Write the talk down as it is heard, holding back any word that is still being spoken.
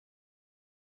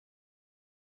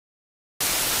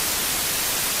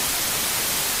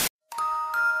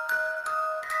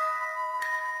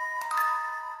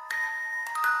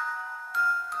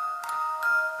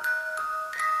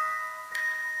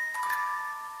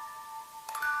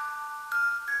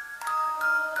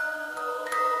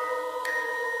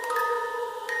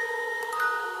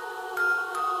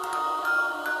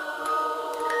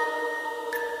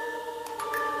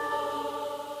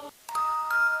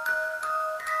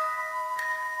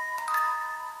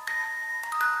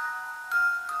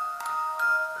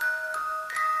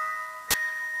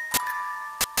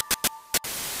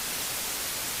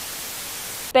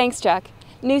Thanks, Chuck.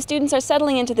 New students are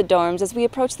settling into the dorms as we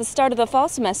approach the start of the fall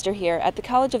semester here at the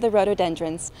College of the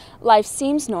Rhododendrons. Life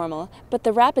seems normal, but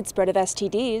the rapid spread of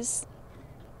STDs,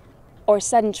 or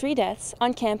sudden tree deaths,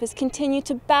 on campus continue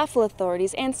to baffle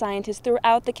authorities and scientists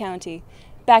throughout the county.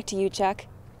 Back to you, Chuck.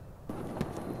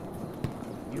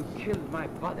 You killed my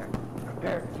father.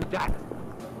 Prepare to die.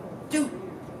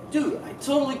 Dude, I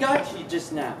totally got you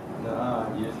just now.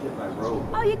 Nah, you just hit my rope.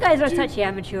 Oh, you guys are such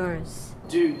amateurs.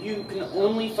 Dude, you can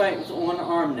only fight with one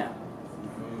arm now.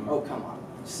 Oh, come on.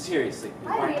 Seriously.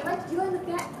 Hi, I'd like to join the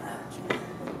cat.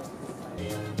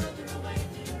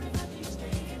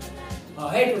 Oh,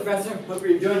 hey, Professor. Hope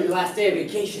you're enjoying your last day of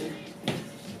vacation.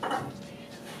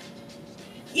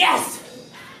 Yes!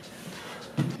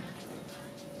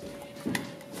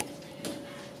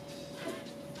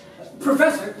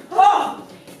 Professor! Oh!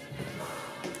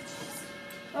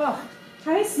 Oh,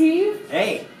 hi, Steve.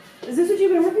 Hey. Is this what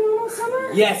you've been working on all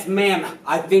summer? Yes, ma'am.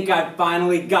 I think I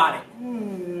finally got it.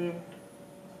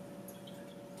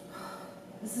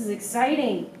 This is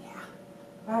exciting.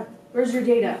 Yeah. Where's your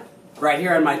data? Right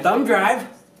here on my thumb drive.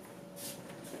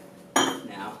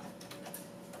 Now,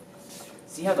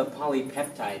 see how the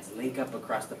polypeptides link up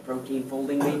across the protein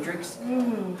folding matrix?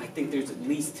 I think there's at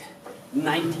least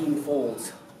 19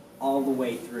 folds all the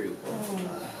way through.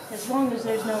 As long as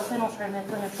there's no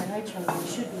phenyltrimethylnitrile, you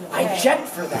should be okay. I checked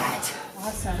for that.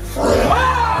 Awesome.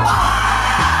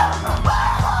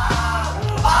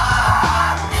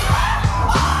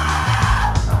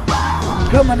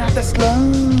 Coming out the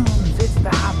slums, it's the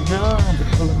hobnobs.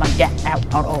 They're pulling my gat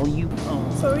out on all you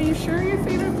bums. So are you sure your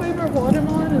favorite flavor of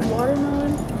watermelon is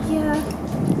watermelon? Yeah.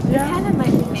 Yeah. Kind of might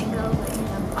be mango, but you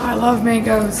know. I love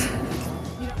mangoes.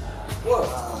 Whoa.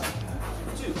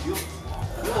 Dude, you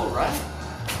alright?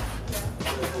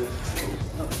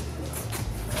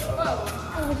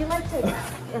 Oh, would you like to?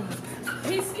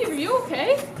 Hey, Steve, are you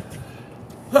okay?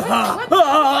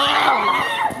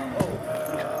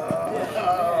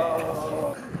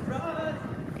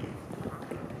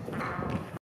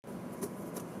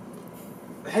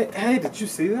 Hey, did you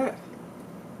see that?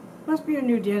 Must be a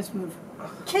new dance move.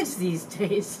 Kids these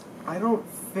days. I don't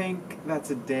think that's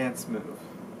a dance move.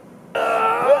 Come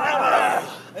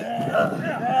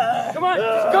on,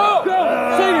 go! Go!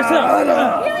 Save yourself!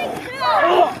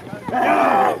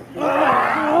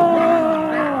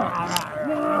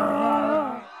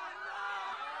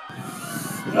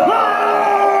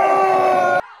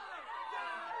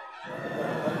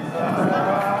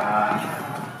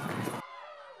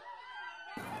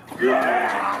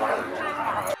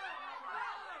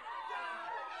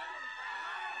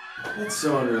 That's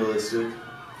so unrealistic.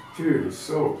 Dude, it's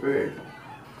so big.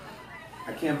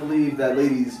 I can't believe that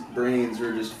lady's brains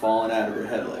were just falling out of her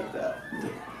head like that.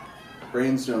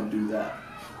 Brains don't do that.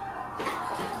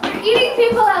 You're eating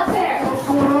people out there! What's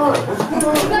going on? What's going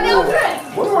on? You got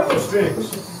elders! What are those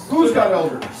things? Who's got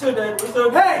elders? We're so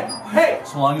dead. Hey!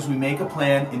 As long as we make a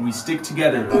plan and we stick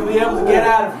together, We'll be able to get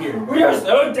out of here. We are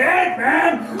so dead,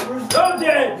 man! We're so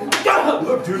dead! Go!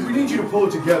 Look, dude, we need you to pull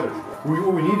it together.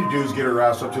 What we need to do is get her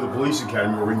ass up to the police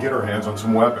academy where we can get our hands on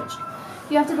some weapons.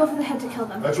 You have to go for the head to kill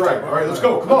them. That's right. All right, let's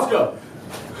go. Come on. let's go.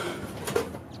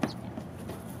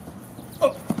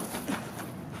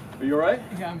 Are you alright?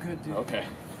 Yeah, I'm good, dude. Okay.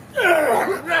 No,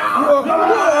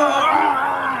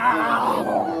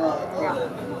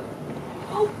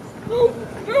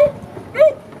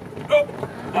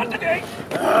 not today.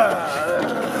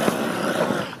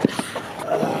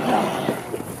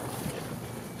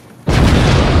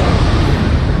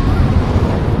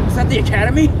 Is that the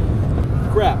academy?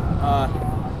 Crap.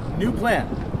 New plan.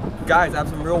 Guys, I have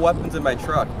some real weapons in my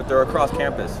truck, but they're across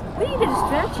campus. We need a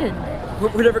distraction.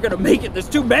 We're never gonna make it. There's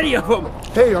too many of them.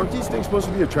 Hey, aren't these things supposed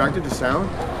to be attracted to sound?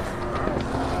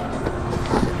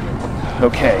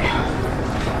 Okay.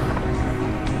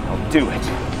 I'll do it.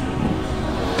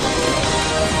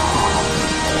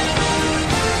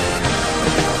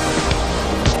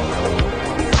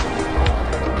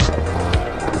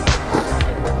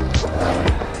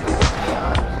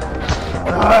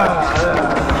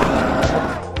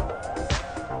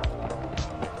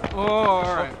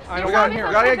 We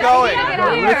gotta get going. You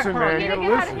gotta listen, man. You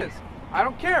gotta listen. I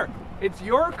don't care. It's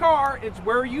your car. It's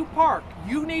where you park.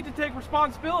 You need to take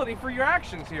responsibility for your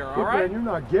actions here, all Look, right? man, you're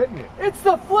not getting it. It's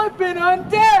the flippin'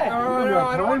 undead! We don't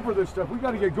have time for this stuff. We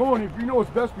gotta get going. If you know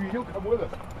what's best for you, you'll come with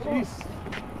us. Jeez.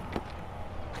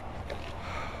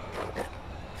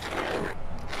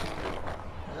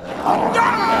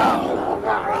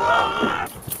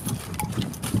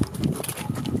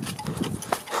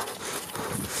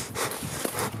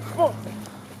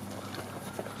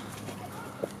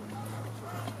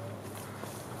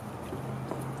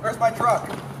 Where's my truck?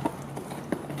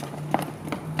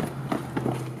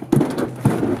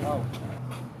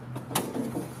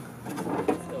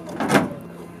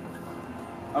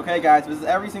 Okay, guys, this is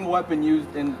every single weapon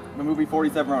used in the movie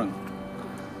 47 Ronin.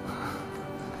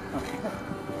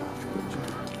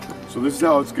 So this is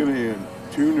how it's gonna end.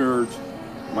 2 nerds,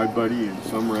 my buddy, and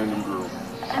some random girl.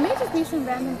 I may just be some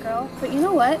random girl, but you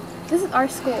know what? This is our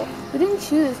school. We didn't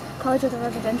choose College of the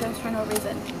Rhododendrons for no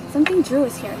reason. Something drew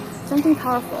us here, something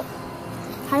powerful.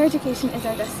 Higher education is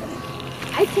our destiny.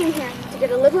 I came here to get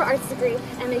a liberal arts degree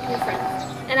and make new friends.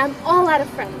 And I'm all out of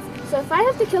friends. So if I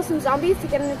have to kill some zombies to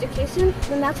get an education,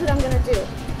 then that's what I'm gonna do.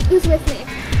 Who's with me?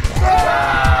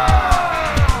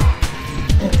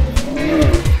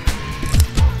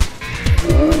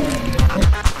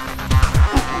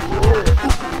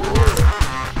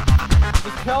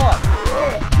 Just kill him!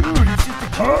 Dude, he's just a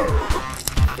kid.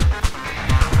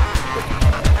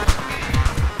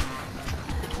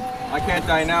 I can't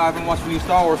die now. I haven't watched the new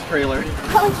Star Wars trailer.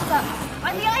 College sucks.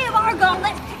 On the eye of Argon,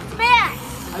 let's kick some ass!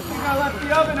 I think I left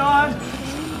the oven on.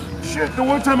 Shit, the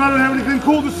one time I don't have anything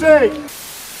cool to say.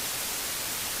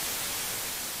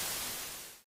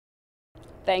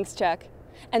 Thanks, Chuck.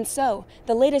 And so,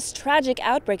 the latest tragic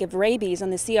outbreak of rabies on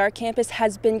the CR campus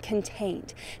has been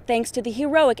contained, thanks to the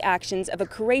heroic actions of a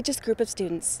courageous group of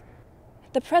students.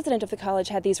 The president of the college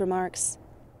had these remarks.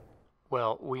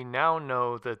 Well, we now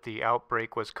know that the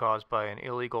outbreak was caused by an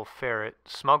illegal ferret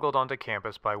smuggled onto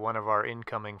campus by one of our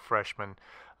incoming freshmen.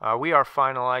 We are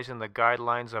finalizing the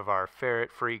guidelines of our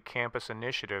ferret-free campus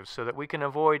initiative so that we can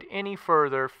avoid any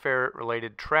further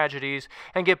ferret-related tragedies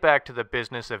and get back to the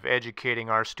business of educating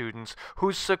our students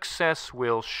whose success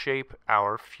will shape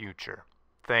our future.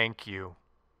 Thank you.